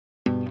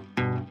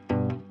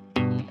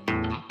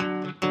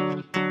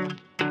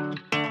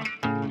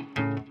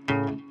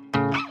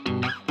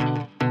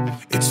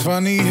It's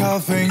funny how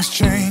things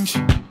change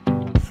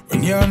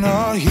when you're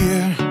not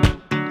here.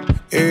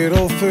 It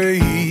all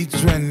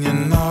fades when you're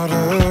not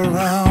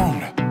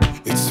around.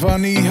 It's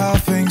funny how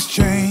things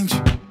change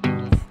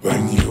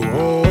when you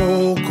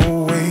walk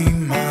away,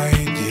 my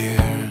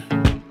dear.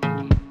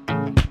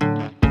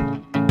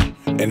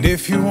 And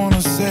if you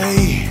wanna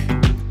say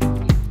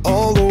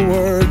all the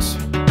words,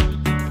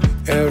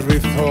 every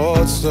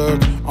thought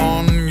stuck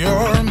on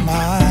your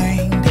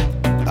mind,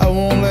 I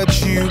won't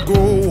let you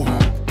go.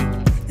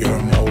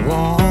 You're my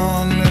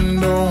one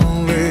and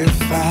only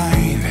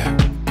find.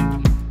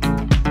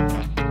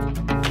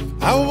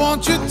 I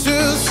want you to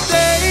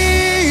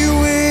stay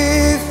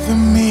with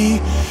me.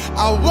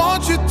 I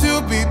want you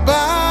to be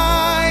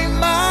by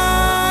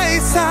my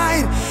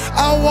side.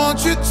 I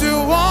want you to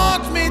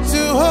want me,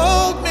 to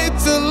hold me,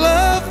 to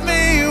love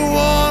me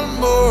one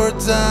more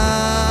time.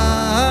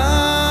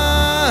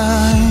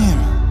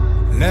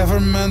 Never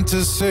meant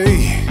to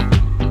say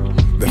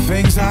the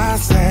things I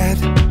said.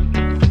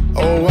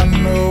 Oh, I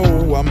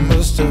know I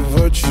must have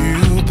hurt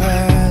you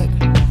bad.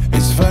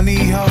 It's funny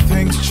how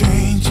things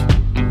change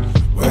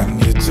when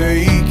you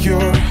take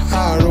your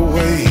heart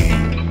away.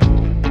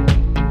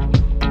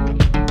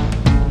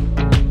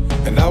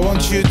 And I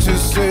want you to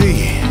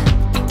say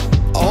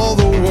all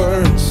the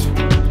words,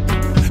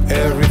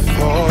 every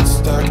thought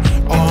stuck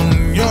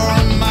on your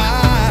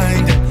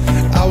mind.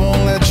 I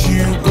won't let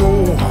you go.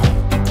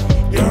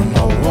 You're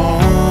my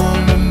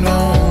one and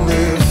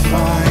only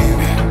find.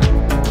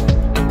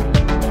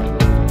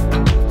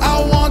 I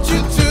want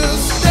you to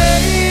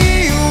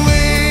stay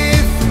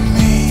with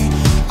me.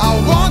 I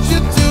want you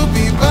to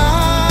be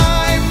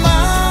by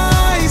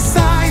my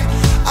side.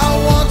 I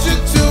want you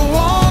to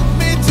want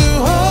me, to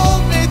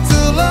hold me, to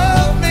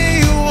love me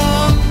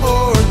one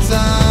more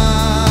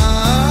time.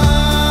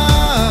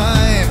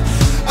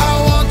 I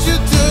want you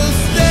to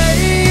stay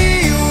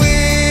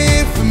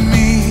with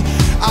me.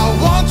 I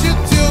want you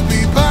to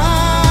be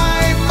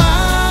by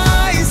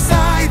my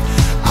side.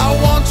 I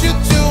want you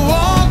to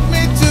want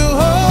me, to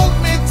hold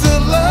me, to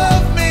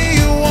love me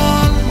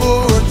one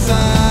more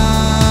time.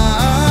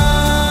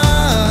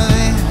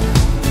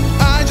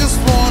 I just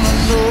wanna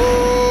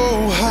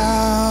know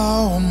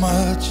how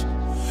much.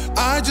 I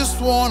just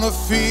wanna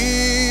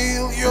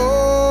feel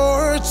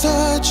your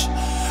touch.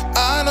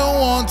 I don't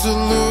want to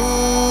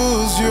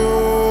lose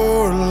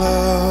your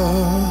love.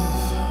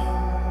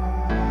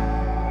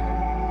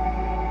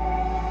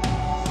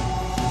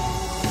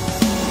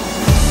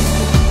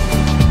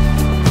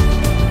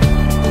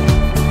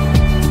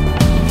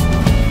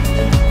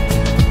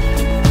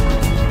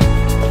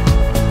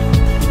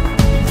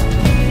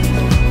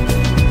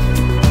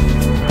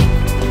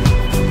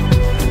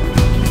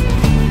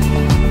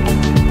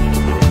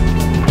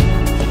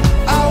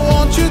 I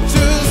want you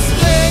to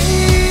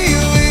stay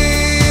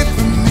with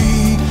me.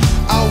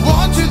 I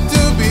want you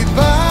to be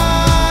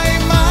by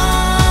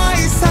my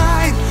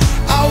side.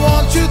 I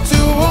want you to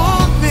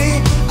want me.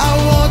 I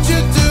want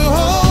you to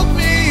hold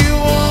me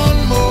one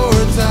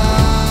more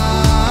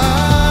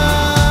time.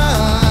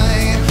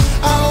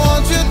 I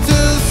want you to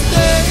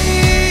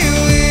stay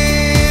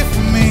with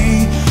me.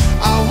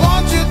 I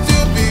want you to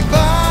be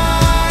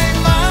by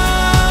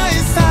my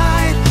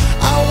side.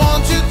 I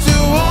want you to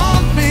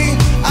want me.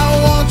 I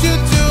want you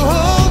to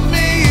hold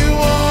me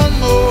one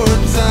more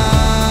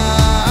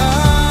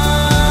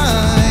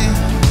time.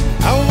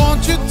 I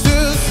want you to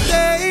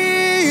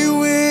stay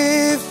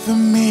with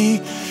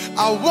me.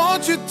 I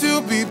want you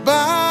to be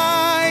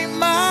by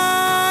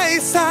my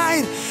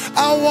side.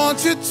 I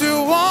want you to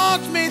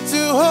want me,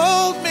 to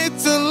hold me,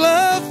 to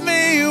love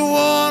me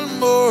one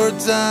more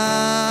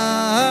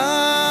time.